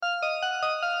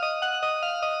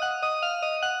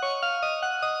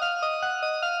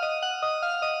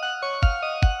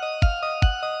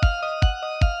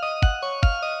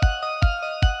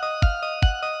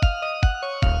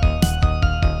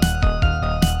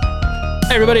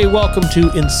Hey everybody, welcome to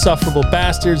Insufferable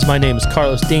Bastards. My name is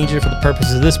Carlos Danger for the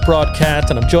purposes of this broadcast,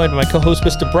 and I'm joined by my co-host,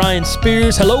 Mr. Brian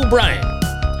Spears. Hello, Brian.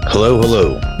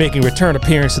 Hello. Making a return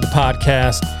appearance to the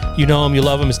podcast. You know him, you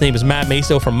love him. His name is Matt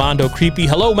Maso from Mondo Creepy.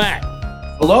 Hello, Matt.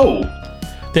 Hello.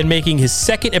 Then making his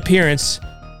second appearance,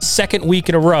 second week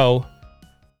in a row,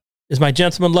 is my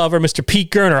gentleman lover, Mr.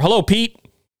 Pete Gerner. Hello, Pete.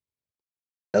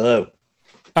 Hello.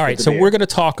 All right, so we're going to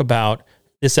talk about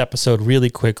this episode really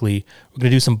quickly. We're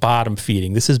going to do some bottom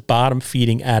feeding. This is bottom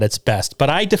feeding at its best. But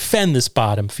I defend this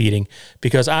bottom feeding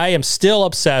because I am still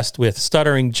obsessed with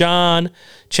Stuttering John,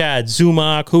 Chad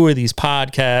Zumock, who are these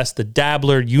podcasts, the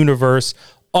Dabbler universe,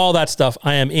 all that stuff.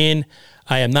 I am in.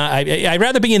 I am not. I'd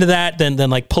rather be into that than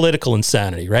like political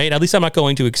insanity, right? At least I'm not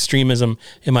going to extremism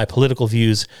in my political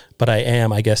views, but I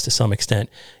am, I guess, to some extent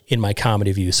in my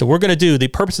comedy views. So we're going to do, the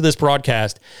purpose of this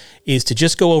broadcast is to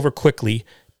just go over quickly.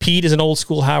 Pete is an old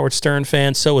school Howard Stern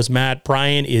fan. So is Matt.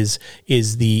 Brian is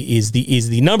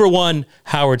the number one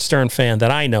Howard Stern fan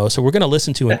that I know. So we're going to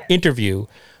listen to an interview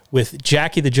with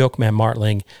Jackie the Joke Man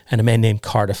Martling and a man named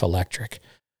Cardiff Electric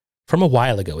from a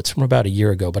while ago. It's from about a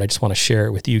year ago, but I just want to share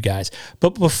it with you guys.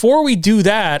 But before we do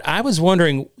that, I was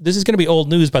wondering, this is going to be old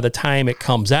news by the time it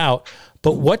comes out,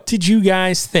 but what did you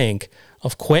guys think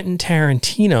of Quentin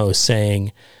Tarantino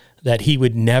saying that he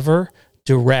would never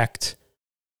direct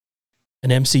an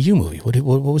MCU movie? What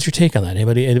was your take on that?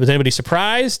 Was anybody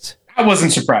surprised? I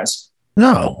wasn't surprised.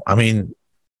 No, I mean,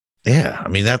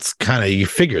 that's kind of, you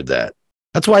figured that.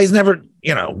 That's why he's never,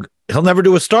 he'll never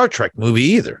do a Star Trek movie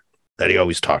either, that he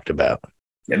always talked about.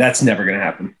 Yeah, that's never going to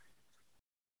happen.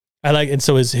 And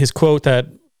so his quote that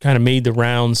kind of made the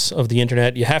rounds of the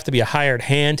internet, you have to be a hired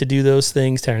hand to do those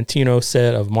things. Tarantino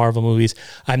said of Marvel movies,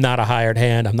 I'm not a hired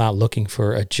hand. I'm not looking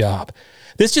for a job.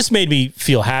 This just made me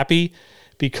feel happy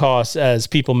because, as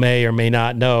people may or may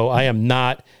not know, I am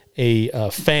not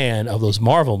a fan of those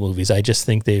Marvel movies. I just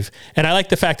think and I like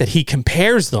the fact that he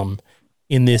compares them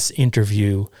in this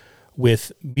interview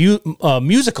with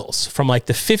musicals from like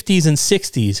the 50s and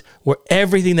 60s, where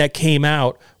everything that came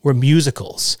out were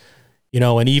musicals.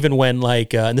 And even when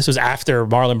and this was after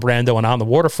Marlon Brando and On the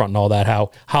Waterfront and all that,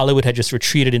 how Hollywood had just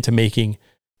retreated into making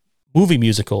movie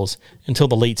musicals until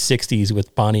the late 60s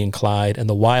with Bonnie and Clyde and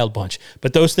the Wild Bunch.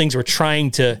 But those things were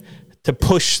trying to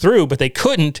push through, but they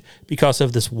couldn't because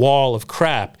of this wall of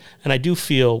crap. And I do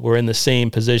feel we're in the same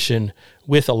position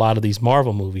with a lot of these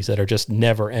Marvel movies that are just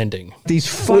never ending. These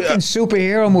fucking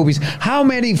superhero movies, how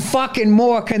many fucking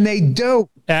more can they do?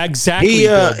 Exactly.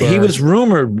 He was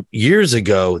rumored years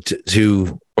ago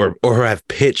to have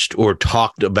pitched or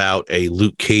talked about a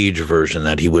Luke Cage version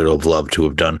that he would have loved to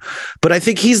have done. But I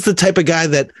think he's the type of guy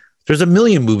that there's a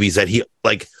million movies that he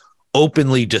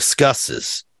openly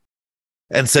discusses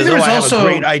and says, I have a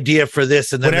great idea for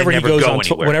this. And then whenever they never he goes go on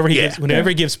anywhere. Whenever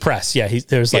he gives press. Yeah.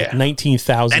 There's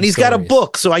 19,000. And he's got a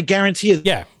book. So I guarantee you.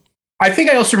 Yeah. I think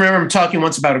I also remember him talking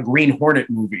once about a Green Hornet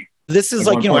movie. This is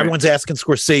everyone's asking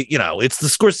Scorsese, it's the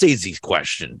Scorsese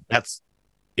question.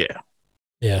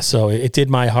 Yeah, so it did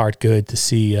my heart good to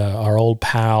see our old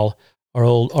pal, our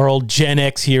old Gen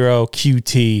X hero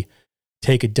QT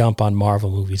take a dump on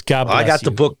Marvel movies. God bless I got you.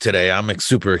 the book today. I'm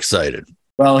super excited.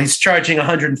 Well, he's charging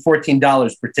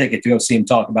 $114 per ticket to go see him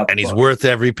talk about the and he's book. worth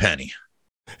every penny.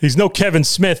 He's no Kevin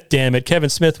Smith, damn it. Kevin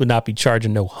Smith would not be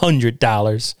charging no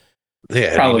 $100.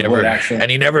 Yeah, probably would, actually.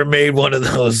 And he never made one of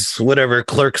those,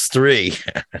 Clerks 3.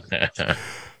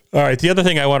 All right. The other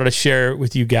thing I wanted to share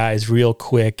with you guys real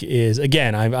quick is,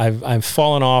 again, I've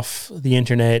fallen off the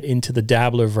internet into the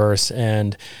Dabblerverse,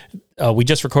 and we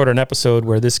just recorded an episode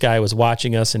where this guy was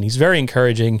watching us, and he's very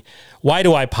encouraging. Why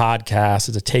Do I Podcast?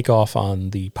 It's a takeoff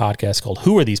on the podcast called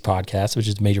Who Are These Podcasts, which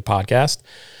is a major podcast.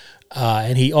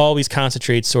 And he always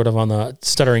concentrates sort of on the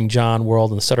Stuttering John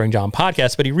world and the Stuttering John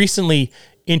podcast, but he recently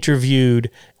interviewed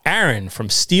Aaron from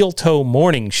Steel Toe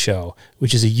Morning Show,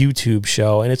 which is a YouTube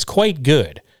show, and it's quite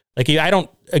good. I don't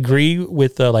agree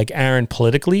with Aaron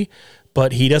politically,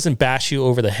 but he doesn't bash you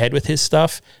over the head with his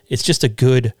stuff. It's just a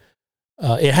good,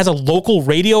 it has a local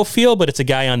radio feel, but it's a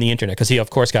guy on the internet because he, of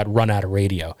course, got run out of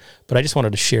radio. But I just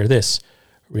wanted to share this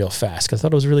real fast because I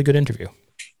thought it was a really good interview.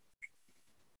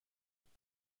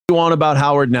 On about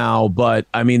Howard now, but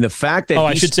I mean the fact that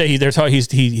I should say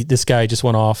this guy just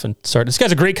went off and started. This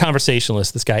guy's a great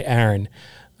conversationalist. This guy Aaron,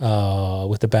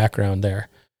 with the background there,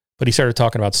 but he started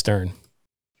talking about Stern.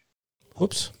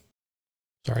 Whoops,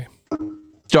 sorry.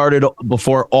 Started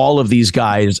before all of these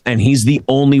guys, and he's the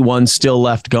only one still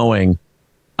left going.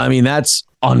 I mean, that's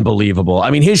unbelievable.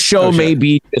 I mean, his show may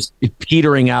be just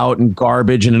petering out and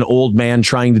garbage, and an old man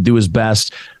trying to do his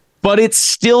best. But it's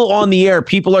still on the air.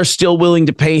 People are still willing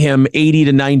to pay him $80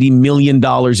 to $90 million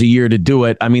a year to do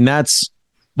it. I mean, that's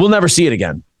we'll never see it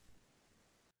again.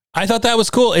 I thought that was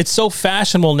cool. It's so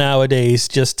fashionable nowadays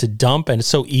just to dump, and it's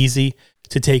so easy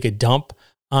to take a dump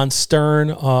on Stern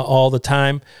all the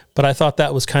time. But I thought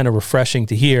that was kind of refreshing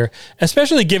to hear,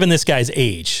 especially given this guy's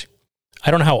age.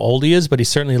 I don't know how old he is, but he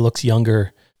certainly looks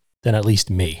younger than at least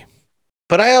me.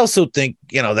 But I also think,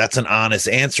 that's an honest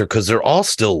answer because they're all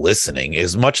still listening.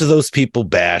 As much as those people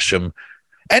bash him,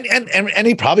 and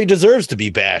he probably deserves to be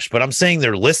bashed, but I'm saying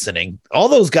they're listening. All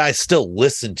those guys still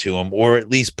listen to him, or at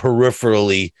least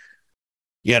peripherally,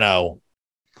 hear about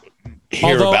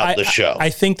the show. I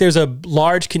think there's a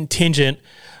large contingent,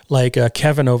 like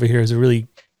Kevin over here is a really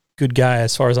good guy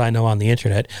as far as I know on the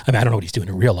internet. I mean, I don't know what he's doing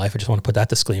in real life. I just want to put that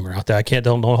disclaimer out there.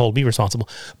 Don't hold me responsible.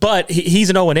 But he's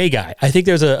an O&A guy. I think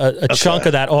there's a chunk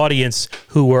of that audience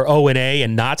who were O&A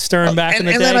and not Stern back in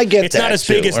the day. And then I get it's not as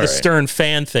big as the Stern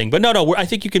fan thing. But no, I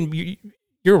think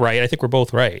you're right. I think we're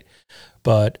both right.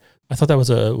 But I thought that was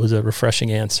a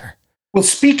refreshing answer. Well,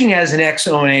 speaking as an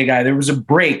ex-O&A guy, there was a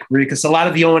break because a lot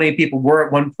of the O&A people were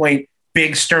at one point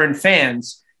big Stern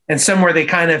fans, and somewhere they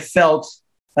kind of felt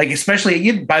like,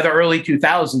 especially by the early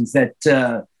 2000s,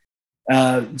 that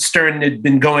Stern had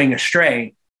been going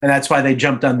astray, and that's why they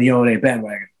jumped on the O&A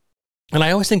bandwagon. And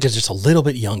I always think they're just a little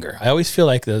bit younger. I always feel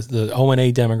like the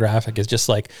O&A demographic is just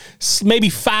like maybe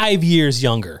 5 years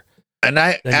younger. And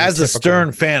as a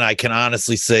Stern fan, I can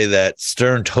honestly say that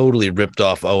Stern totally ripped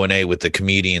off O&A with the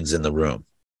comedians in the room.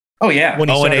 Oh yeah, when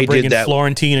he started bringing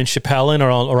Florentine and Chappelle in, or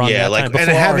around that time, and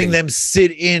having them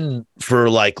sit in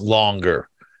for like longer,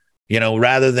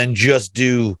 rather than just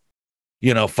do,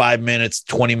 5 minutes,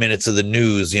 20 minutes of the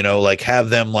news, like have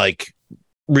them like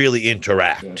really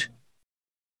interact. Yeah.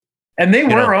 And they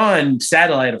were on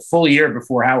satellite a full year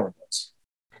before Howard was.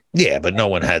 Yeah, but no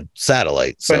one had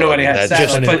satellite. So nobody had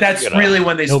satellite. But that's really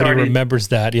when they started. Nobody remembers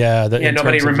that. Yeah.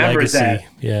 Nobody remembers that.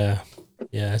 Yeah.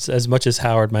 Yeah. As much as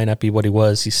Howard might not be what he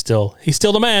was, he's still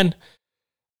the man.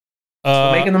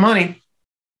 Still making the money.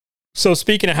 So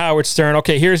speaking of Howard Stern,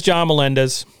 okay, here's John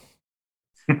Melendez.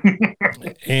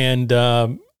 And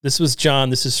this was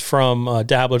John. This is from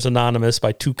Dabblers Anonymous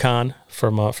by Toucan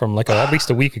from like at least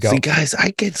a week ago. See, guys, I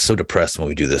get so depressed when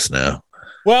we do this now.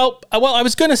 Well, I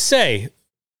was going to say,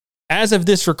 as of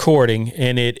this recording,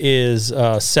 and it is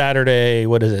Saturday,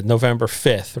 November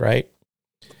 5th, right?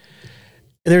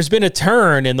 There's been a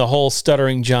turn in the whole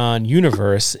Stuttering John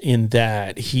universe in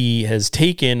that he has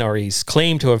taken, or he's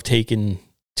claimed to have taken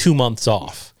 2 months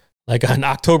off. Like on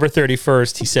October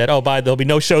 31st, he said, there'll be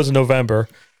no shows in November.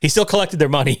 He still collected their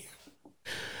money,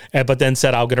 but then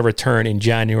said, I'm going to return in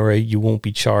January. You won't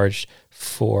be charged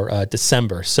for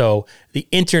December. So the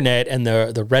internet and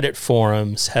the Reddit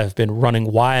forums have been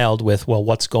running wild with,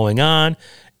 what's going on?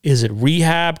 Is it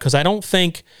rehab? Because I don't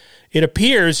think it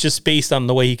appears, just based on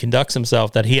the way he conducts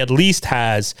himself, that he at least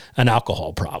has an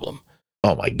alcohol problem.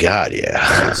 Oh my God.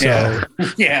 Yeah. So,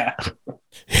 yeah.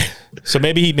 So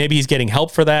maybe he's getting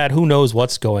help for that. Who knows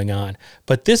what's going on?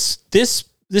 But this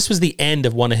was the end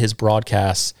of one of his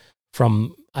broadcasts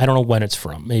from, I don't know when it's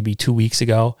from, maybe 2 weeks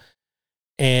ago.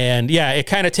 And yeah,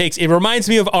 it reminds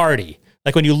me of Artie.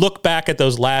 Like when you look back at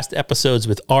those last episodes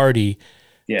with Artie,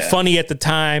 funny at the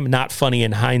time, not funny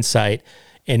in hindsight.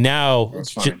 And now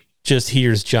just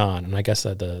here's John. And I guess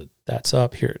that's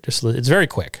up here. It's very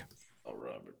quick. Oh,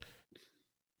 Robert.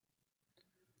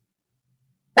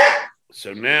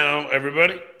 So now,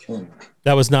 everybody.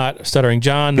 That was not Stuttering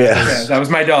John. That was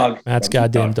my dog. Matt's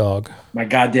goddamn dog. My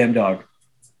goddamn dog.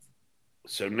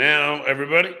 So now,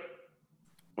 everybody,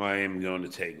 I am going to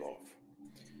take off.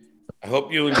 I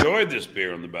hope you enjoyed this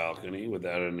beer on the balcony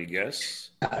without any guests.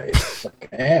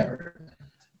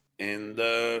 And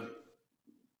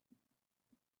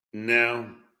now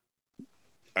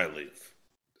I leave.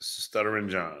 This is Stuttering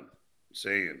John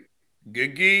saying,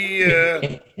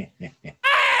 Gigia.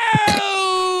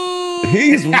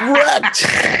 He's wrecked.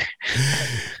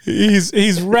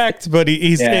 He's wrecked, but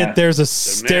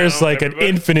there's like an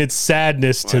infinite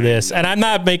sadness to this. And I'm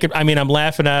not I'm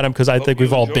laughing at him because I think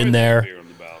we've all been there.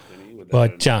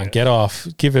 But John, get off.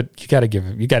 You got to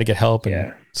get help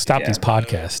and stop these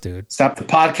podcasts, dude. Stop the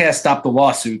podcast, stop the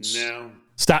lawsuits.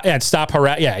 Stop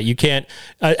harassing. Yeah, you can't.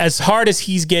 As hard as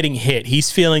he's getting hit,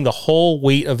 he's feeling the whole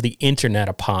weight of the internet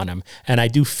upon him, and I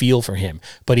do feel for him.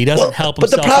 But he doesn't help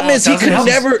himself. But the problem is he could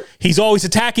never. He's always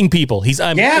attacking people. He's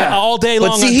all day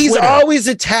long. But see, he's always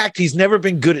attacked. He's never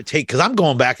been good at take. Because I'm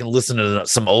going back and listening to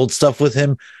some old stuff with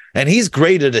him, and he's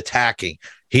great at attacking.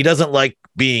 He doesn't like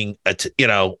being,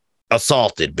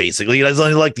 assaulted. Basically, he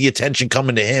doesn't like the attention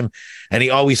coming to him, and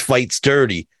he always fights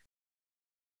dirty.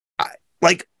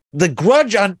 The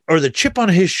grudge or the chip on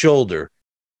his shoulder.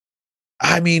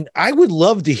 I mean, I would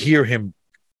love to hear him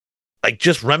like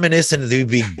just reminiscent. There'd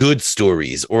be good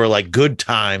stories or like good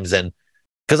times, and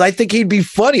because I think he'd be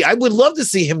funny. I would love to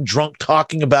see him drunk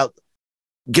talking about,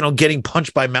 getting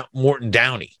punched by Mount Morton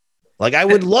Downey. Like, I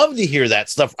would love to hear that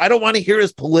stuff. I don't want to hear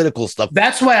his political stuff.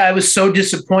 That's why I was so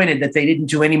disappointed that they didn't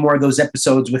do any more of those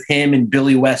episodes with him and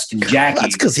Billy West and Jackie.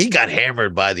 That's because he got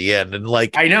hammered by the end. And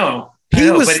like, I know.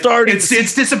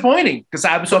 It's disappointing because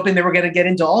I was hoping they were going to get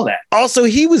into all that. Also,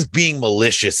 he was being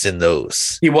malicious in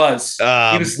those. He was.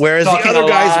 Whereas the other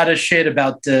guys, a lot of shit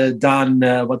about Don.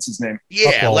 What's his name?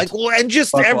 Yeah, Buchwald. and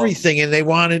just Buchwald. Everything. And they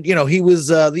wanted, he was.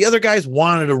 The other guys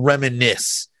wanted to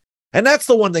reminisce. And that's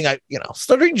the one thing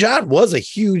Stuttering John was a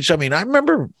huge, I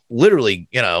remember literally,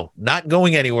 not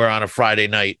going anywhere on a Friday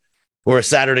night or a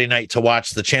Saturday night to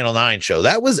watch the Channel 9 show.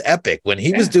 That was epic when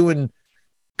he was doing,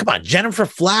 come on, Jennifer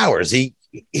Flowers. He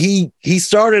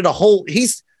started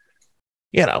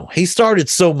he started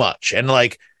so much. And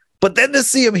like, but then to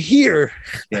see him here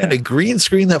and a green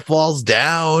screen that falls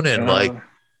down and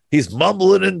he's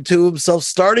mumbling into himself,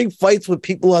 starting fights with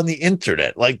people on the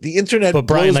internet. Like the internet but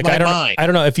Brian, blows my mind. I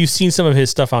don't know if you've seen some of his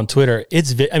stuff on Twitter.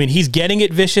 He's getting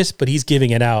it vicious, but he's giving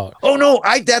it out. Oh no,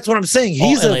 that's what I'm saying.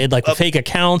 He's fake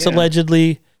accounts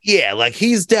allegedly. Yeah, like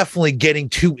he's definitely getting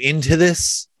too into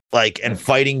this, like, and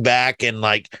fighting back, and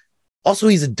like, also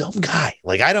he's a dumb guy.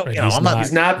 Like I don't,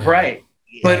 he's not bright.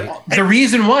 But the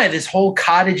reason why this whole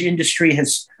cottage industry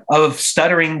of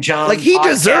Stuttering John, like he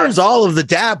deserves all of the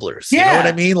dabblers. You know what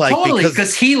I mean? Like totally,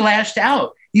 because he lashed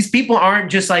out. These people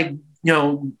aren't just like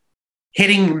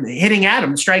hitting at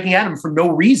him, striking at him for no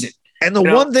reason. And the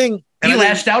one thing he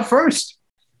lashed out first.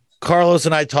 Carlos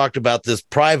and I talked about this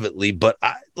privately, but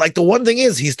the one thing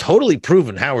is he's totally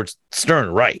proven Howard Stern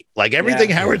right. Like everything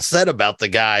Howard said about the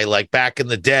guy, like back in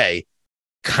the day,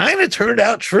 kind of turned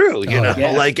out true,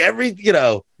 like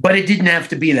but it didn't have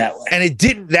to be that way. And it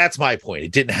didn't. That's my point.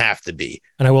 It didn't have to be.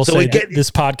 And I will say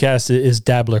this podcast is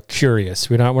Dabbler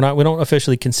Curious. We don't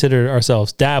officially consider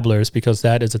ourselves dabblers because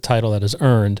that is a title that is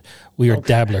earned. We are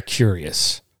Dabbler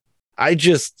Curious. I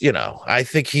just, I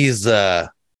think he's,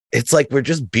 it's like we're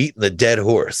just beating the dead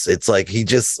horse. It's like he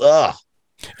just,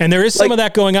 And there is some of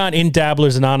that going on in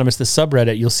Dabblers Anonymous, the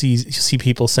subreddit. You'll see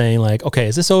people saying like, okay,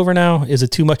 is this over now? Is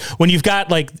it too much? When you've got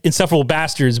like Insufferable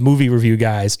Bastards movie review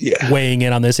guys weighing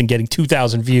in on this and getting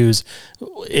 2,000 views,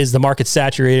 is the market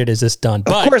saturated? Is this done?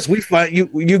 But of course, we find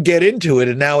you get into it,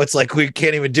 and now it's like we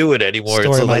can't even do it anymore.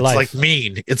 It's like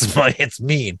mean. It's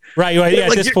mean. Right. Yeah.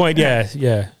 At this point,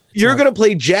 yeah. You're gonna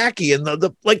play Jackie, and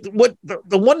the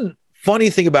one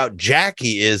funny thing about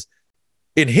Jackie is,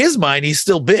 in his mind, he's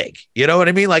still big. You know what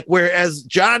I mean? Like, whereas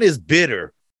John is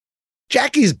bitter,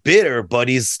 Jackie's bitter, but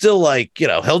he's still like,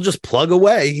 he'll just plug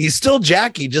away. He's still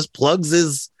Jackie, just plugs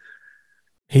his.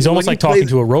 He's almost like talking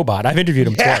to a robot. I've interviewed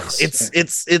him twice.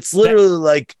 It's literally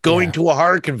like going to a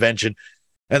horror convention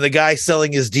and the guy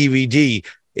selling his DVD.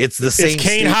 It's the same. It's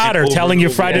Kane Hodder telling you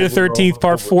Friday the 13th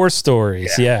Part 4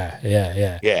 stories.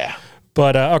 Yeah.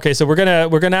 But okay, so we're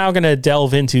now gonna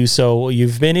delve into. So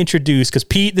you've been introduced because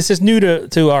Pete. This is new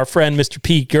to our friend Mr.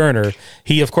 Pete Gerner.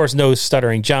 He of course knows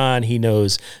Stuttering John. He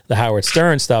knows the Howard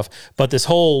Stern stuff. But this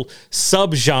whole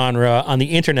subgenre on the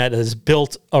internet that is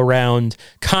built around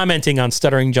commenting on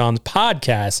Stuttering John's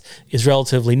podcast is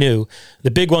relatively new.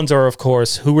 The big ones are of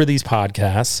course Who Are These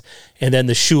Podcasts, and then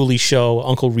the Shuley Show,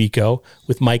 Uncle Rico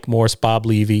with Mike Morse, Bob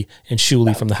Levy, and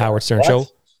Shuley from the Howard Stern Show.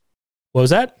 What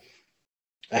was that?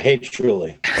 I hate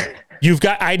Shuley.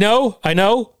 I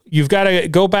know. You've got to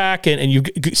go back and you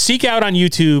seek out on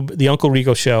YouTube the Uncle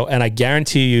Rico Show, and I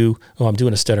guarantee you. Oh, I'm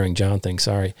doing a Stuttering John thing.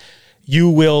 Sorry. You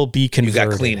will be converted. You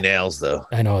got clean nails, though.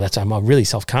 I know I'm really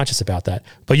self-conscious about that,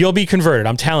 but you'll be converted.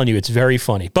 I'm telling you, it's very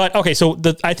funny. But okay, so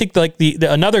I think like the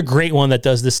another great one that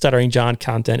does this Stuttering John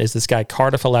content is this guy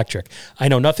Cardiff Electric. I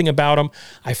know nothing about him.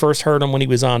 I first heard him when he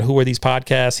was on Who Are These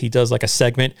Podcasts. He does like a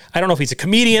segment. I don't know if he's a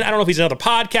comedian. I don't know if he's another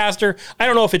podcaster. I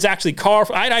don't know if it's actually Carl.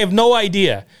 I have no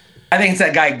idea. I think it's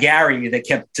that guy Gary that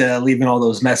kept leaving all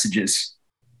those messages.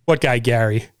 What guy,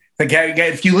 Gary? The guy,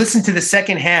 if you listen to the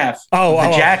second half of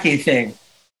the Jackie thing.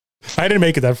 I didn't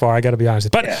make it that far, I got to be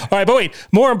honest. But all right, but wait,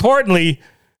 more importantly,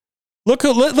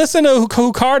 listen to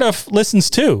who Cardiff listens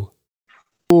to.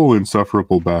 Oh,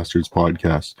 Insufferable Bastards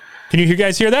podcast. Can you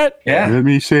guys hear that? Yeah. Let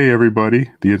me say, everybody,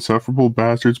 the Insufferable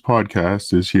Bastards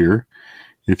podcast is here.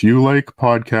 If you like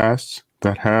podcasts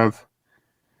that have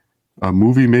a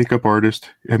movie makeup artist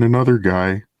and another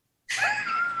guy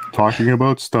talking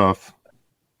about stuff,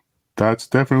 that's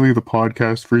definitely the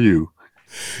podcast for you.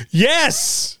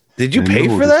 Yes. Did you pay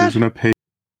for that? This isn't a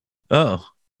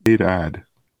paid ad.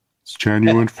 It's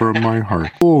genuine from my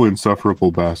heart. Oh,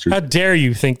 Insufferable Bastards. How dare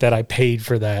you think that I paid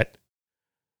for that?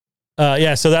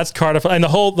 Yeah, so that's Cardiff, and the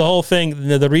whole thing.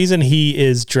 The reason he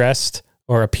is dressed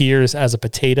or appears as a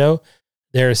potato,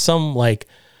 there's some like,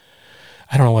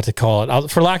 I don't know what to call it.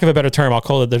 For lack of a better term, I'll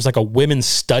call it. There's like a women's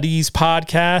studies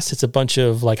podcast. It's a bunch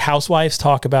of like housewives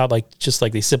talk about like just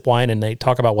like they sip wine and they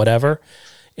talk about whatever,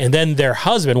 and then their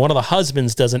husband, one of the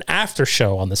husbands, does an after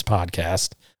show on this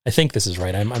podcast. I think this is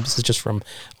right. This is just from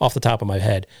off the top of my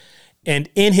head. And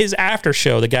in his after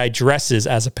show, the guy dresses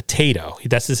as a potato.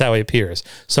 That's just how he appears.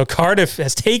 So Cardiff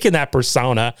has taken that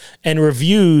persona and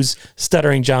reviews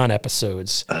Stuttering John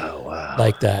episodes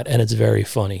like that. And it's very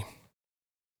funny.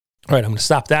 All right, I'm going to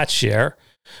stop that share.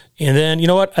 And then, you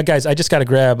know what, guys, I just got to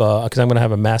grab, because I'm going to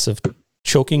have a massive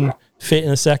choking fit in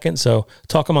a second. So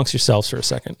talk amongst yourselves for a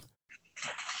second.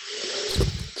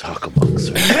 Talk amongst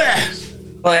yourselves.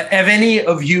 Well, have any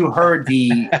of you heard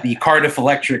the Cardiff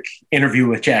Electric interview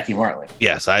with Jackie Martling?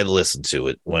 Yes, I listened to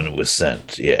it when it was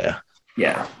sent. Yeah.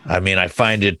 Yeah. I mean, I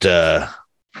find it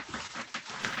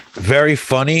very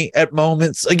funny at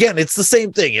moments. Again, it's the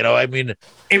same thing, you know. I mean,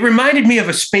 it reminded me of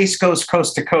a Space Ghost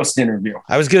Coast to Coast interview.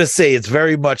 I was going to say it's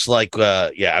very much like,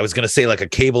 I was going to say like a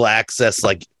cable access,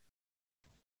 like,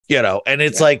 you know, and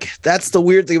it's like, that's the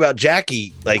weird thing about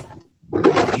Jackie. Like,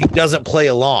 he doesn't play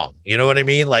along. You know what I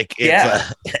mean? Like,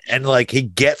 it's, and like he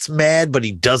gets mad, but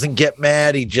he doesn't get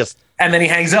mad. He just, and then he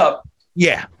hangs up.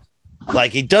 Yeah.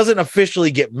 Like he doesn't officially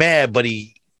get mad, but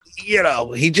he, you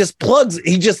know, he just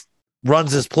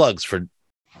runs his plugs for,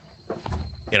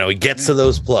 you know, he gets to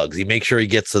those plugs. He makes sure he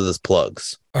gets to those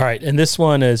plugs. All right. And this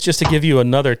one is just to give you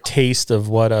another taste of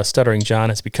what Stuttering John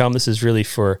has become. This is really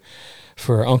for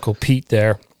Uncle Pete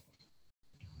there,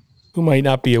 who might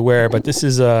not be aware, but this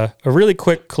is a really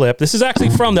quick clip. This is actually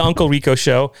from the Uncle Rico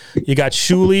show. You got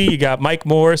Shuli, you got Mike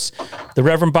Morse, the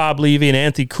Reverend Bob Levy, and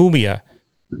Anthony Cumia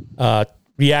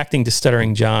reacting to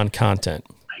Stuttering John content.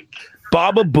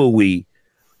 Baba Booey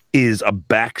is a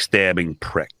backstabbing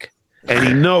prick, and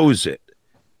he knows it,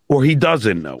 or he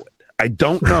doesn't know it. I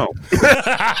don't know.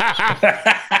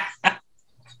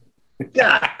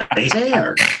 God, he's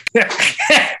aired.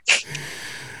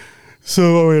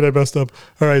 So, wait, I messed up.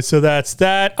 All right, so that's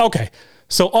that. Okay,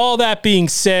 so all that being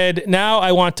said, now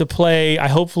I want to play.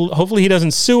 Hopefully he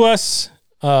doesn't sue us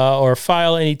or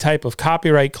file any type of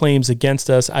copyright claims against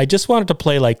us. I just wanted to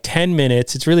play like 10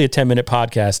 minutes. It's really a 10-minute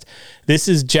podcast. This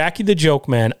is Jackie the Joke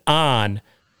Man on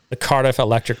the Cardiff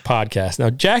Electric podcast. Now,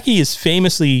 Jackie is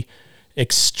famously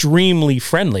extremely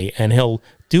friendly, and he'll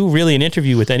do really an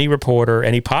interview with any reporter,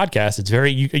 any podcast. It's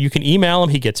very, you can email him.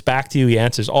 He gets back to you. He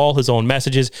answers all his own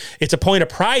messages. It's a point of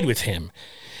pride with him.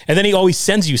 And then he always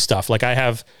sends you stuff. Like I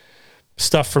have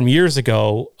stuff from years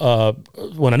ago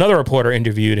when another reporter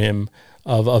interviewed him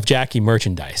of Jackie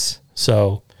merchandise.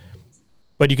 So,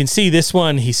 but you can see this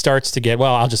one, he starts to get,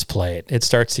 well, I'll just play it. It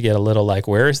starts to get a little like,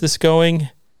 where is this going?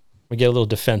 We get a little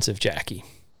defensive Jackie.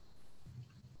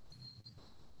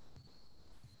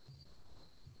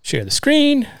 Share the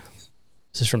screen.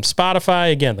 This is from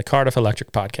Spotify. Again, the Cardiff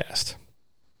Electric podcast.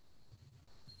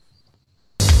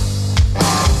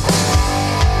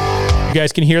 You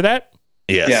guys can hear that?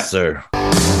 Yes, sir.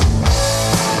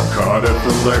 Cardiff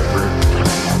Electric,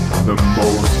 the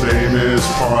most famous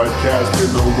podcast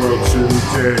in the world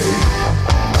today.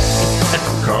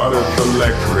 Cardiff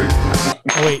Electric.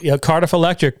 Oh, wait, Cardiff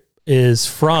Electric is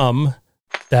from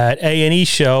that A&E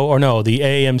show, or no, the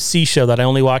AMC show that I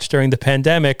only watched during the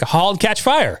pandemic, Halt and Catch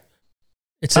Fire.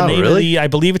 It's the name of the, I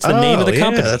believe it's the name of the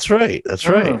company. That's right. That's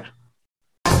right.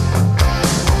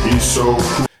 He's so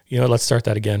cool. You know, let's start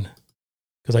that again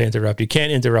because I interrupt. You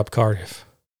can't interrupt Cardiff.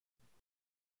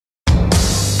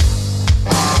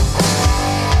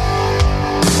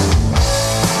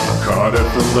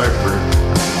 Cardiff Electric,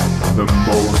 the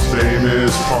most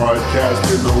famous podcast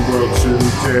in the world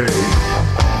today.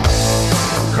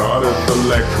 Cardiff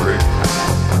Electric,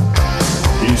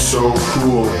 he's so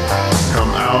cool,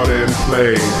 come out and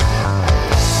play.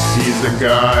 He's the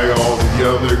guy all the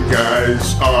other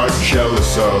guys are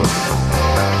jealous of,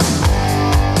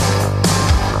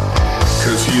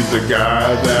 'cause he's the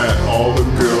guy that all the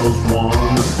girls want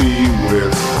to be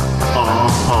with.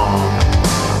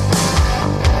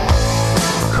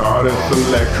 Cardiff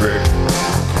Electric,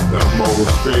 the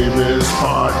most famous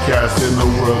podcast in the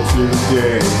world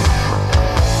today.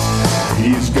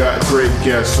 He's got great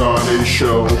guests on his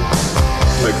show,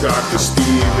 like Dr.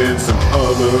 Steve and some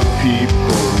other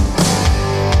people.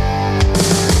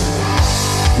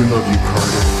 We love you,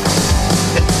 Cardiff.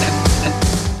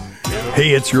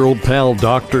 Hey, it's your old pal,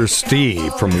 Dr.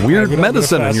 Steve from Weird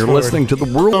Medicine, and you're listening to the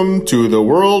world. Welcome to the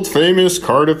world famous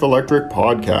Cardiff Electric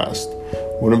podcast,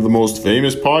 one of the most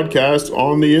famous podcasts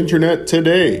on the internet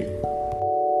today.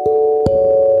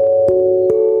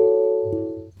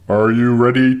 Are you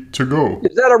ready to go?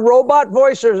 Is that a robot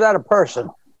voice or is that a person?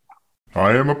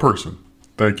 I am a person.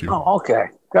 Thank you. Oh, okay.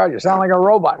 God, you sound like a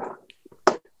robot.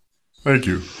 Thank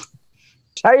you.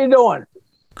 How you doing?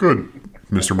 Good,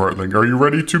 Mr. Martling. Are you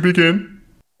ready to begin?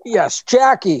 Yes,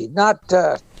 Jackie, not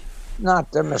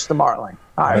Mr. Martling.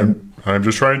 Hi. I'm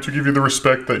just trying to give you the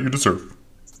respect that you deserve.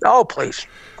 Oh, please.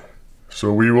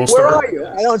 So we will Where start. are you?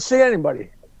 I don't see anybody.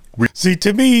 See,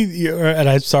 to me, and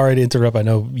I'm sorry to interrupt. I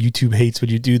know YouTube hates when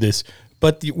you do this,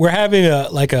 but we're having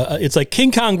it's like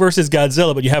King Kong versus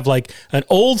Godzilla, but you have like an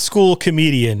old school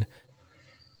comedian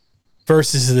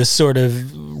versus this sort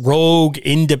of rogue,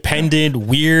 independent,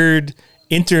 weird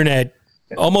internet,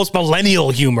 almost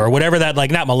millennial humor, whatever that, like,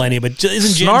 not millennial, but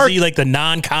isn't Gen Z like the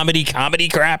non-comedy comedy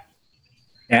crap?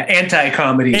 Yeah,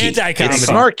 anti-comedy. Anti-comedy. It's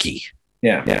snarky.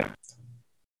 Yeah.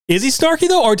 Is he snarky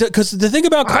though, or because the thing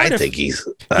about Cardiff, I think he's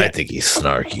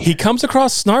snarky. He comes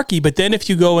across snarky, but then if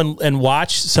you go and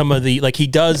watch some of the, like, he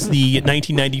does the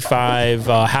 1995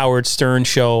 Howard Stern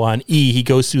show on E. He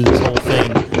goes through this whole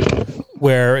thing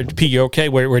where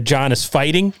where John is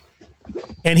fighting,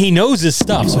 and he knows his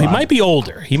stuff, so he might be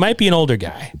older. He might be an older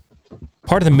guy.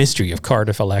 Part of the mystery of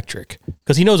Cardiff Electric,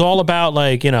 because he knows all about,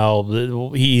 like,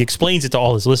 he explains it to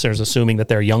all his listeners, assuming that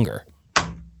they're younger.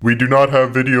 We do not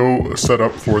have video set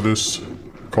up for this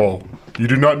call. You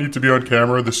do not need to be on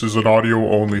camera. This is an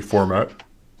audio-only format,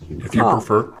 if you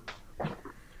prefer.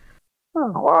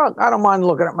 Oh, well, I don't mind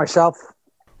looking at myself.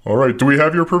 All right. Do we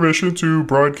have your permission to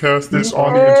broadcast this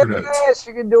on the internet? Yes,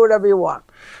 you can do whatever you want.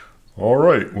 All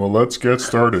right. Well, let's get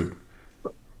started.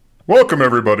 Welcome,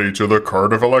 everybody, to the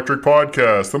Cardiff Electric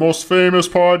Podcast, the most famous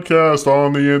podcast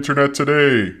on the internet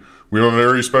today. We have a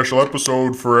very special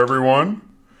episode for everyone.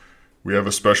 We have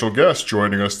a special guest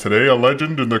joining us today, a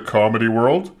legend in the comedy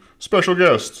world. Special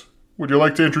guest, would you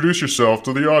like to introduce yourself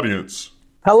to the audience?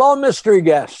 Hello, mystery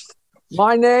guest.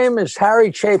 My name is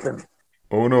Harry Chapin.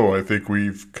 Oh no, I think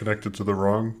we've connected to the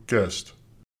wrong guest.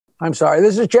 I'm sorry.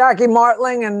 This is Jackie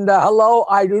Martling, and hello.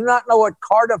 I do not know what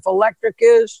Cardiff Electric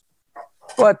is,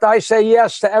 but I say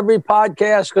yes to every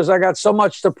podcast because I got so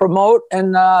much to promote,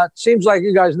 and it seems like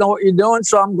you guys know what you're doing,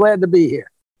 so I'm glad to be here.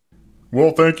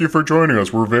 Well, thank you for joining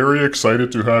us. We're very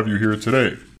excited to have you here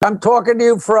today. I'm talking to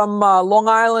you from Long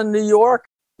Island, New York.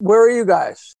 Where are you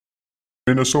guys?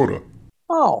 Minnesota.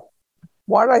 Oh,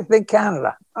 why did I think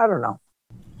Canada? I don't know.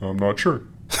 I'm not sure.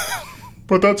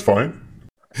 But that's fine.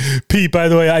 Pete, by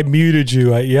the way, I muted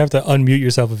you. You have to unmute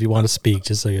yourself if you want to speak,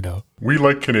 just so you know. We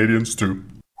like Canadians too.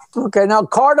 Okay, now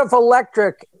Cardiff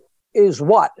Electric is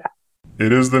what?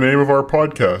 It is the name of our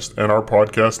podcast and our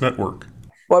podcast network.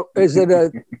 What is it?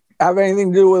 Have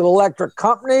anything to do with electric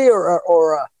company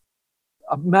or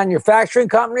a manufacturing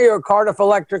company, or Cardiff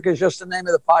Electric is just the name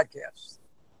of the podcast?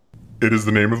 It is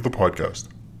the name of the podcast.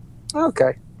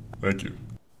 Okay. Thank you.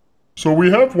 So we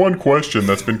have one question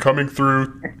that's been coming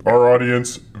through our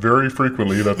audience very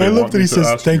frequently that they want me to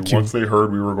ask you once they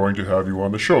heard we were going to have you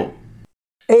on the show.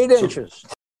 8 inches.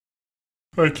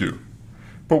 Thank you.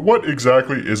 But what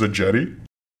exactly is a jetty?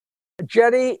 A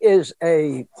jetty is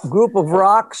a group of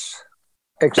rocks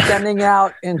extending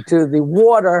out into the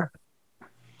water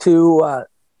to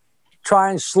try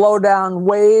and slow down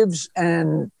waves,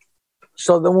 and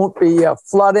so there won't be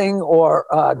flooding or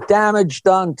damage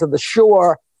done to the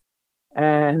shore.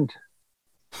 And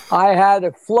I had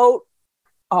a float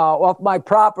off my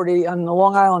property on the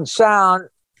Long Island Sound,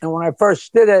 and when I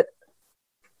first did it,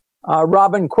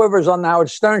 Robin Quivers on the Howard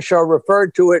Stern show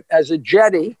referred to it as a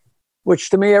jetty,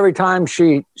 which to me, every time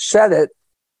she said it,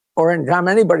 or anytime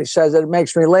anybody says it, it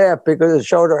makes me laugh because it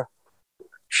showed her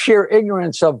sheer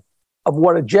ignorance of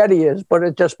what a jetty is. But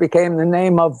it just became the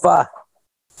name of my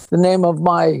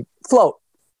float,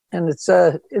 and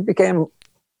it became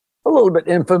a little bit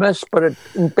infamous. But it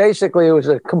basically was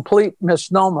a complete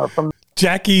misnomer from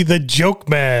Jackie the Joke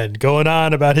Man going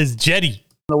on about his jetty.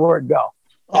 The word go.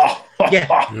 Oh,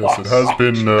 yeah. Yes, it has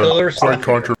been quite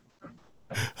controversial.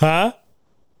 Huh?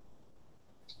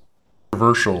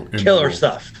 Controversial. Killer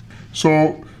stuff.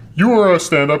 So you are a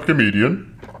stand-up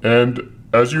comedian, and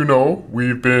as you know,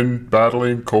 we've been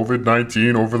battling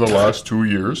COVID-19 over the last 2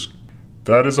 years.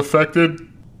 That has affected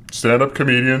stand-up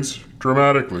comedians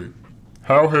dramatically.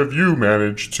 How have you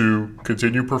managed to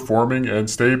continue performing and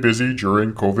stay busy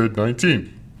during COVID-19?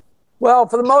 Well,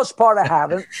 for the most part, I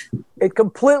haven't. It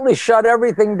completely shut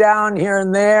everything down here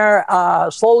and there.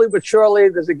 Slowly but surely,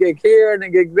 there's a gig here and a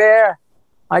gig there.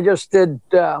 I just did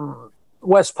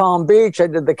West Palm Beach. I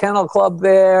did the Kennel Club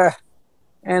there,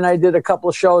 and I did a couple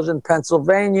of shows in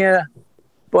Pennsylvania.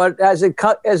 But as it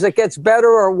gets better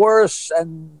or worse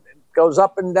and it goes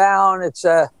up and down,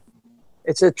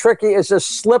 it's a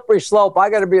slippery slope. I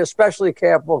got to be especially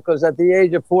careful because at the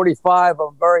age of 45,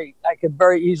 I could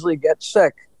very easily get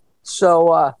sick.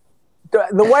 So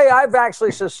the way I've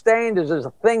actually sustained is there's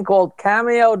a thing called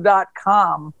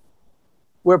Cameo.com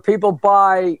where people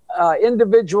buy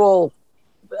individual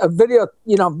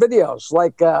videos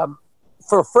like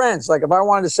for friends. Like if I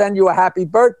wanted to send you a happy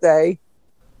birthday.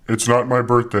 It's not my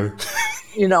birthday.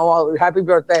 Happy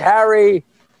birthday, Harry.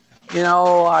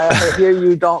 I hear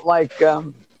you don't like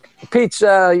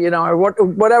pizza, or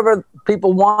whatever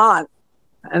people want,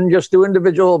 and just do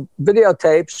individual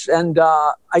videotapes. And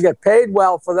I get paid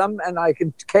well for them, and I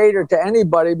can cater to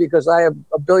anybody because I have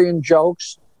a billion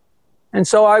jokes. And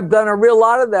so I've done a real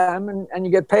lot of them, and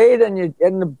you get paid, and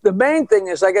the main thing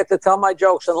is I get to tell my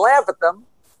jokes and laugh at them,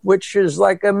 which is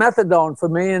like a methadone for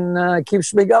me and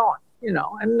keeps me going.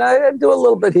 And I do a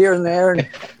little bit here and there. And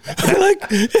I like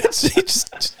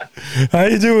it's how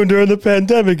you doing during the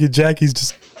pandemic? And Jackie's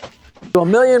just do a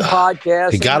million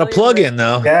podcasts. You got a plug in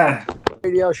though. Yeah.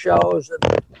 Radio shows.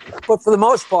 But for the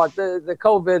most part, the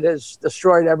COVID has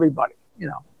destroyed everybody,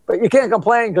 But you can't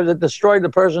complain because it destroyed the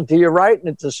person to your right and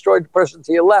it destroyed the person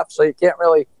to your left. So you can't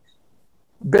really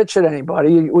bitch at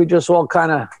anybody. We just all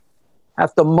kind of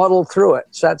have to muddle through it.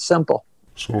 It's that simple.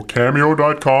 So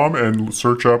Cameo.com and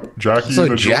search up Jackie. So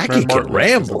the Jackie can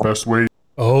ramble. The best way.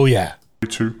 Oh yeah.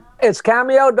 To. It's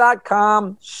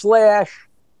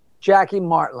Cameo.com/Jackie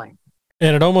Martling.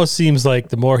 And it almost seems like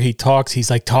the more he talks, he's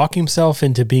like talking himself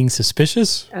into being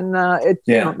suspicious. And they're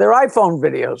iPhone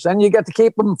videos, and you get to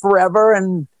keep them forever.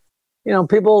 And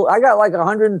people, I got like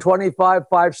 125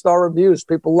 5-star reviews.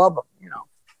 People love them.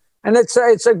 And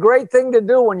it's a great thing to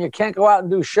do when you can't go out and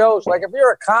do shows. Like if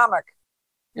you're a comic.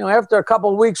 After a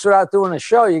couple of weeks without doing a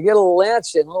show, you get a little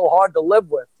antsy and a little hard to live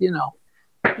with, Been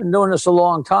doing this a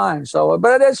long time. So,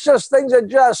 but it's just things are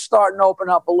just starting to open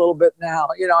up a little bit now.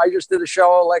 I just did a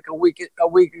show like a week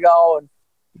ago and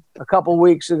a couple of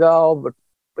weeks ago,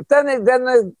 but then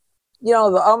the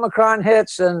Omicron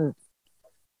hits and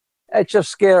it's just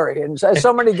scary. And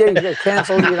so many gigs get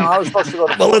canceled. I was supposed to go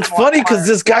to. Well, it's funny because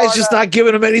this guy's just not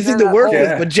giving him anything to work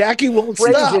with, but Jackie won't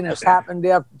stop. Craziness happened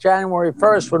after January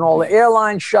 1st when all the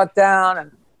airlines shut down and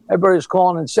everybody was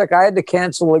calling in sick. I had to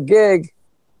cancel a gig.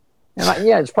 And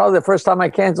it's probably the first time I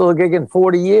canceled a gig in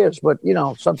 40 years. But,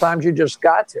 sometimes you just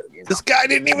got to. This guy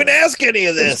didn't even ask any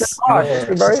of this. It's hard.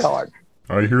 It's very hard.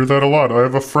 I hear that a lot. I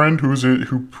have a friend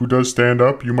who does stand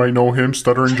up. You might know him,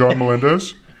 Stuttering John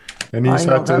Melendez. And he's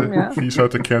had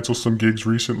to cancel some gigs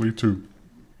recently too.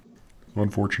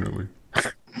 Unfortunately.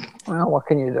 Well, what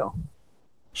can you do?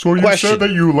 So you said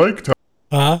that you liked.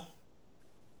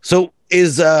 So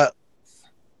is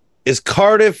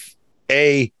Cardiff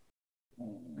a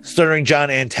Stuttering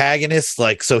John antagonist?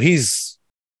 Like, so he's,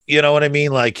 you know what I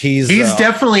mean? Like he's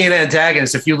definitely an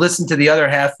antagonist. If you listen to the other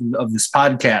half of this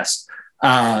podcast,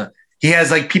 he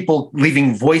has like people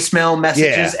leaving voicemail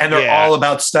messages, and they're all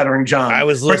about Stuttering John. I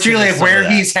was particularly where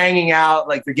he's hanging out,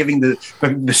 like they're giving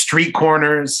the street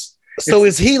corners. So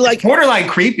is he like borderline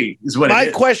creepy? Is what my it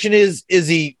is. question is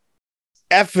he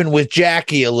effing with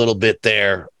Jackie a little bit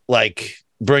there, like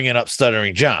bringing up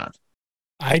Stuttering John?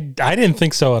 I didn't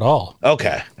think so at all.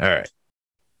 Okay, all right.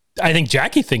 I think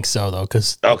Jackie thinks so though,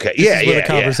 because the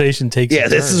conversation takes. Yeah,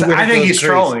 this is where I think he's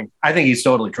trolling. I think he's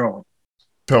totally trolling.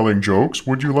 Telling jokes.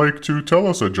 Would you like to tell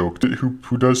us a joke?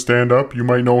 Who does stand up? You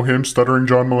might know him, Stuttering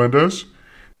John Melendez,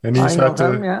 and he's had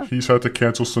to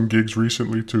cancel some gigs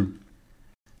recently too.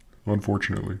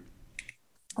 Unfortunately.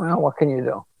 Well, what can you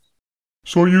do?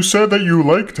 So you said that you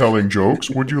like telling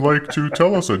jokes. Would you like to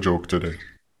tell us a joke today?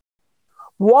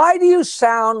 Why do you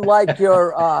sound like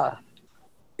you're?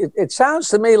 It sounds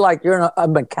to me like you're in a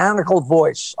mechanical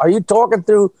voice. Are you talking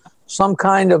through some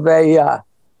kind of a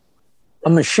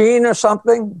machine or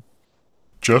something?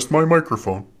 Just my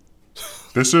microphone.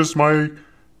 This is my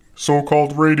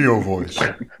so-called radio voice.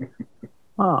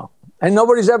 Oh. And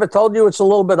nobody's ever told you it's a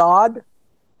little bit odd?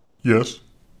 Yes.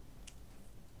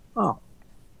 Oh.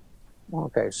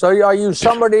 Okay. So are you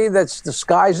somebody that's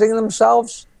disguising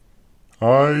themselves?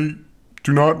 I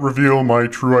do not reveal my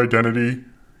true identity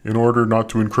in order not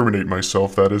to incriminate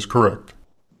myself. That is correct.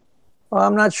 Well,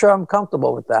 I'm not sure I'm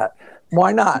comfortable with that.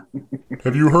 Why not?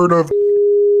 Have you heard of...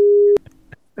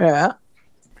 Yeah.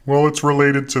 Well, it's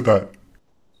related to that.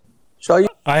 So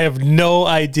I have no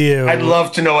idea. I'd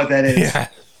love to know what that is. Yeah.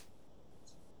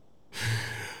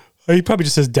 Or he probably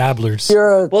just says dabblers.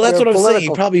 Well, that's what I'm saying.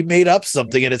 He probably made up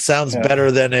something, and it sounds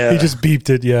better than he just beeped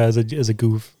it. Yeah, as a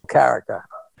goof character.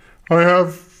 I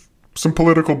have some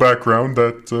political background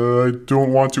that I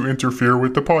don't want to interfere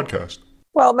with the podcast.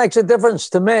 Well, it makes a difference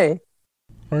to me.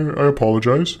 I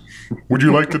apologize. Would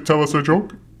you like to tell us a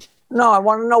joke? No, I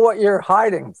want to know what you're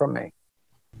hiding from me.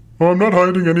 Well, I'm not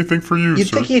hiding anything for you, You'd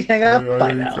sir. think he'd hang up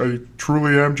by now. I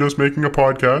truly am just making a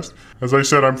podcast. As I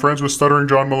said, I'm friends with Stuttering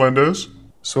John Melendez.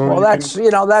 So Well,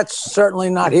 that's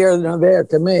certainly not here nor there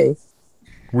to me.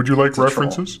 would you like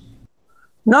references?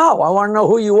 No, I want to know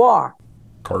who you are.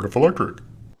 Cardiff Electric.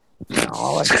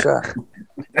 No, it's a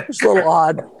little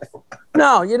odd.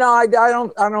 No,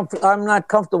 I'm not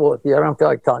comfortable with you. I don't feel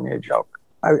like telling you a joke.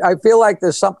 I feel like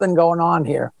there's something going on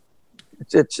here.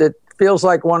 It feels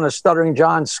like one of Stuttering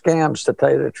John's scams, to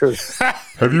tell you the truth.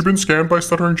 Have you been scammed by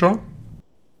Stuttering John?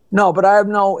 No, but I have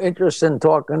no interest in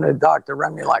talking to Dr.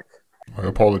 Remulek. I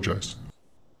apologize.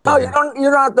 No, you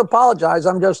don't have to apologize.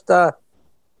 I'm just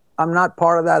I'm not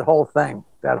part of that whole thing,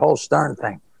 that whole Stern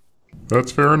thing.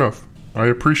 That's fair enough. I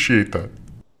appreciate that.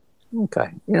 Okay.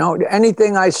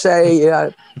 Anything I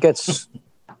say gets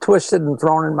twisted and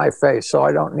thrown in my face, so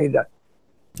I don't need that.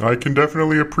 I can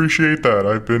definitely appreciate that.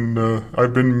 I've been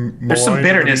There's some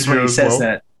bitterness when he says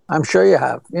that. I'm sure you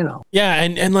have, Yeah,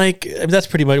 and like that's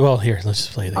pretty much. Well, here, let's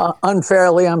just play that.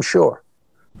 Unfairly, I'm sure.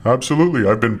 Absolutely.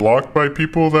 I've been blocked by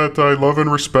people that I love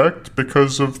and respect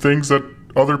because of things that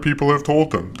other people have told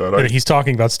them. He's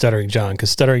talking about Stuttering John, because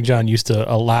Stuttering John used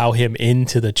to allow him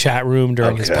into the chat room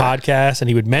during his podcast, and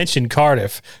he would mention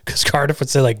Cardiff, because Cardiff would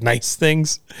say like nice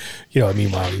things.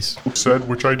 Meanwhile he's said,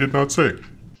 which I did not say.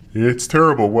 It's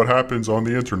terrible what happens on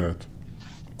the internet.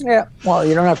 Yeah, well,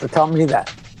 you don't have to tell me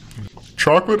that.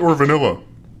 Chocolate or vanilla?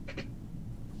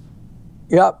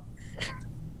 Yep.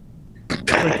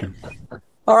 Thank you.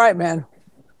 All right, man.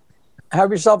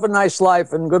 Have yourself a nice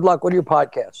life, and good luck with your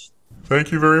podcast.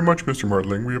 Thank you very much, Mr.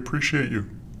 Martling. We appreciate you.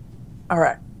 All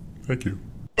right. Thank you.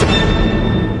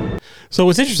 So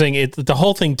what's interesting, the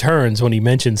whole thing turns when he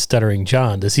mentions Stuttering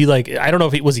John. Does he I don't know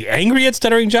if was he angry at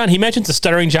Stuttering John? He mentions the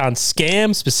Stuttering John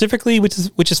scam specifically, which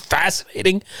is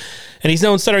fascinating. And he's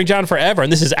known Stuttering John forever.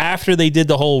 And this is after they did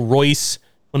the whole Royce,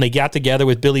 when they got together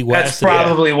with Billy West. That's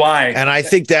probably why. And I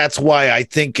think that's why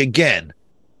again,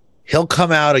 he'll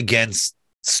come out against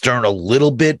Stern a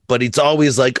little bit, but it's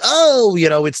always like,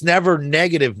 it's never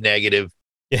negative.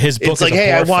 Yeah, his book it's like,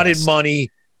 hey, I wanted money.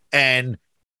 And,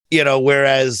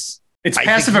 whereas it's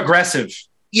passive aggressive.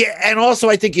 Yeah. And also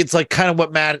I think it's like kind of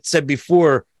what Matt said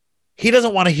before. He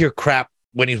doesn't want to hear crap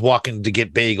when he's walking to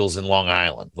get bagels in Long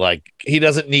Island. Like, he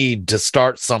doesn't need to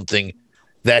start something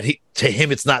that to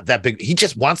him, it's not that big. He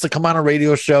just wants to come on a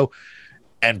radio show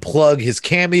and plug his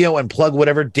cameo and plug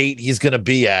whatever date he's going to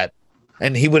be at.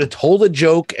 And he would have told a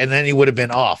joke and then he would have been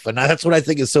off. And that's what I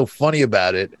think is so funny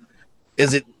about it,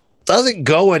 is it doesn't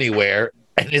go anywhere.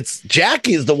 And it's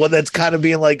Jackie is the one that's kind of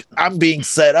being like, I'm being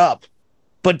set up,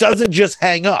 but doesn't just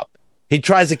hang up. He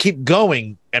tries to keep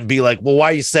going and be like, well,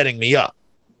 why are you setting me up?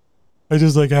 I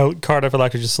just like how Cardiff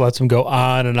Electric just lets him go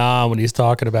on and on when he's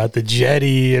talking about the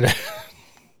jetty. And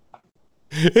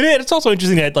it's also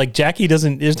interesting that like Jackie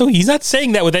he's not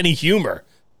saying that with any humor.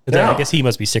 No. I guess he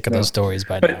must be sick of those stories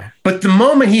by now. But the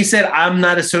moment he said, I'm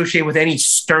not associated with any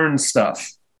Stern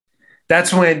stuff,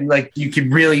 that's when like you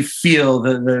could really feel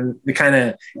the kind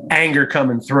of anger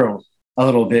coming through a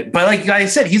little bit. But like I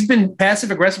said, he's been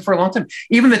passive aggressive for a long time.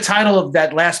 Even the title of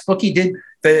that last book he did,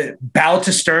 The Bow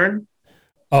to Stern.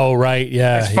 Oh, right.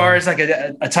 Yeah. As far as like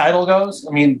a title goes,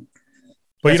 I mean,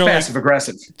 but passive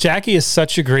aggressive. Jackie is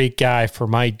such a great guy for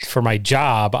my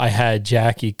job. I had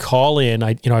Jackie call in.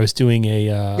 I was doing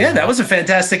that was a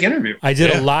fantastic interview. I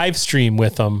did a live stream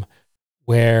with him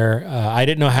where I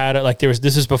didn't know how to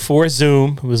this was before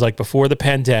Zoom. It was like before the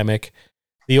pandemic.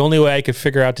 The only way I could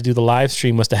figure out to do the live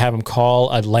stream was to have him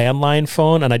call a landline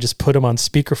phone, and I just put him on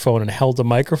speakerphone and held a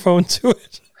microphone to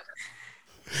it.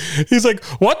 He's like,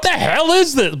 what the hell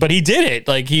is this? But he did it.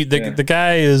 Like the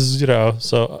guy is,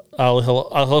 so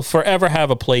I'll forever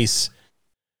have a place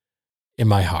in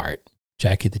my heart.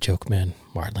 Jackie the Joke Man,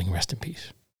 Martling, rest in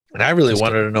peace. And I really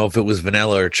wanted to know if it was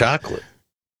vanilla or chocolate.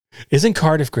 Isn't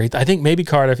Cardiff great? I think maybe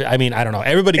Cardiff. I mean, I don't know.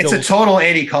 It's a total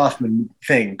Andy Kaufman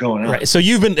thing going on. Right. So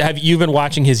have you been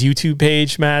watching his YouTube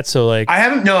page, Matt? So like, I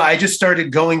haven't. No, I just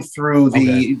started going through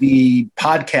the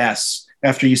podcasts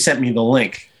after you sent me the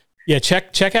link. Yeah,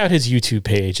 check out his YouTube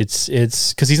page.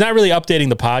 It's because he's not really updating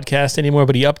the podcast anymore,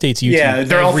 but he updates YouTube. Yeah,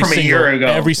 they're all from a year ago.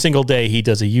 Every single day he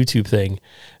does a YouTube thing,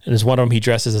 and as one of them he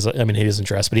dresses as he doesn't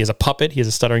dress, but he has a puppet. He has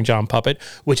a Stuttering John puppet,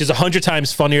 which is 100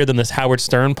 times funnier than this Howard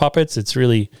Stern puppets. It's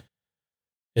really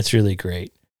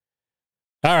great.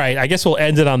 All right, I guess we'll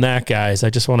end it on that, guys. I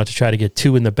just wanted to try to get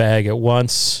two in the bag at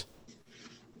once.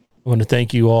 I want to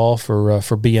thank you all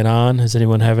for being on. Does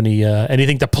anyone have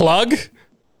anything to plug?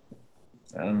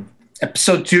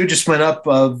 Episode 2 just went up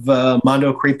of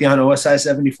Mondo Creepy on OSI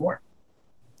 74.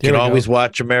 You can always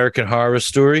watch American Horror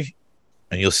Story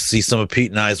and you'll see some of Pete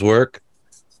and I's work.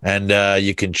 And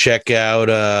you can check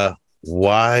out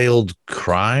Wild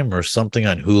Crime or something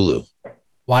on Hulu.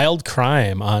 Wild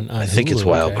Crime on I think Hulu, it's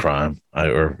Wild okay. Crime,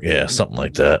 something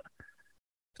like that.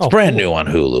 It's brand new on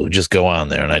Hulu. Just go on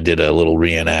there, and I did a little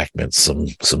reenactment,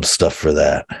 some stuff for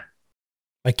that.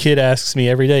 My kid asks me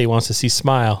every day. He wants to see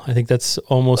Smile. I think that's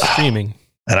almost streaming.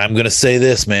 And I'm gonna say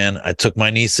this, man. I took my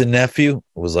niece and nephew.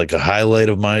 It was like a highlight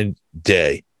of my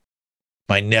day.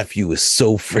 My nephew was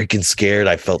so freaking scared.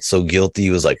 I felt so guilty. He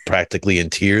was like practically in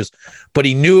tears, but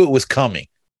he knew it was coming.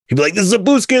 He'd be like, "This is a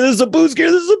boo scare. This is a boo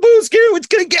scare. This is a boo scare. It's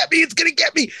gonna get me. It's gonna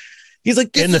get me." He's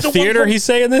like, in the theater. He's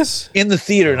saying this in the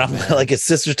theater, and I'm like, his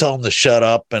sister told him to shut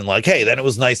up, and like, hey, then it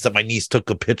was nice that my niece took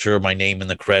a picture of my name in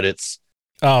the credits.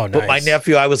 Oh, nice. But my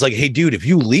nephew, I was like, hey, dude, if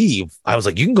you leave, I was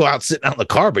like, you can go out sitting out in the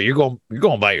car, but you're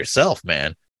going by yourself,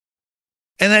 man.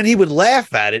 And then he would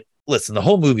laugh at it. Listen, the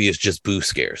whole movie is just boo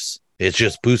scares. It's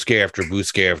just boo scare after boo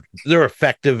scare. They're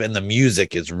effective, and the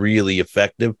music is really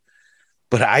effective.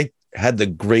 But I had the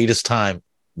greatest time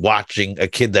watching a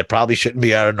kid that probably shouldn't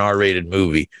be out of an R-rated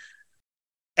movie.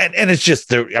 And it's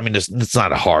just, it's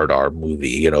not a hard R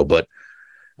movie, but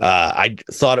I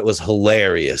thought it was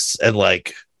hilarious. And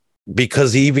like,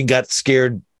 because he even got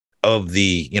scared of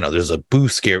the, there's a boo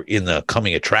scare in the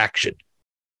coming attraction.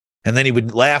 And then he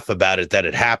would laugh about it that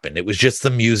it happened. It was just the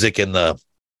music and the,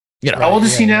 How old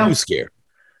is he now? Boo scare.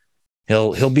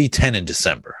 He'll be 10 in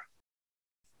December.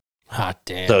 Hot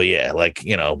damn. So yeah,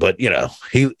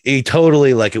 he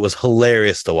totally, like, it was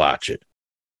hilarious to watch it.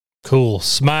 Cool.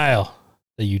 Smile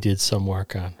that you did some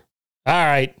work on. All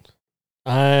right.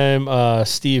 I'm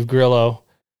Steve Grillo.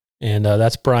 And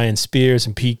that's Brian Spears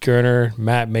and Pete Gerner,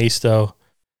 Matt Maisto.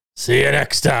 See you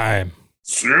next time.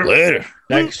 See you later.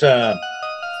 Next time.